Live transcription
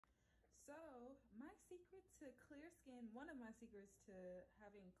skin, one of my secrets to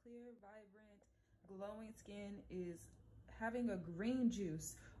having clear, vibrant, glowing skin is having a green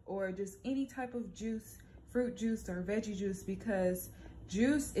juice or just any type of juice, fruit juice or veggie juice, because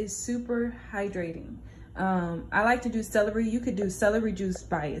juice is super hydrating. I like to do celery. You could do celery juice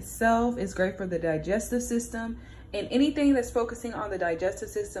by itself. It's great for the digestive system, and anything that's focusing on the digestive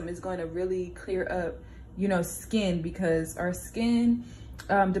system is going to really clear up, skin, because our skin,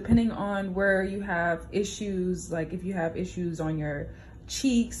 depending on where you have issues, like if you have issues on your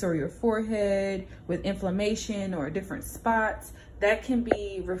cheeks or your forehead with inflammation or different spots, that can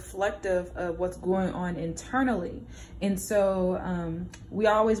be reflective of what's going on internally. And so we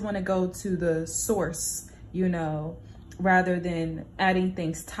always want to go to the source, rather than adding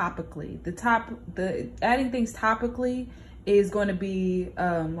things topically. Adding things topically is going to be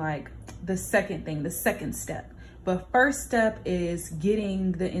like the second step. But first step is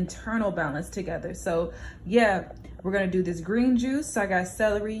getting the internal balance together. So yeah, we're gonna do this green juice. So I got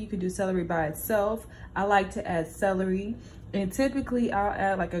celery. You can do celery by itself. I like to add celery, and typically I'll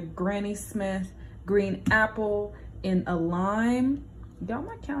add like a Granny Smith green apple and a lime. Y'all,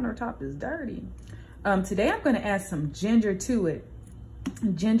 my countertop is dirty. Today I'm gonna add some ginger to it.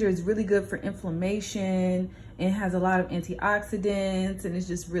 Ginger is really good for inflammation and has a lot of antioxidants, and it's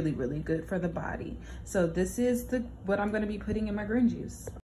just really, really good for the body. So this is what I'm going to be putting in my green juice.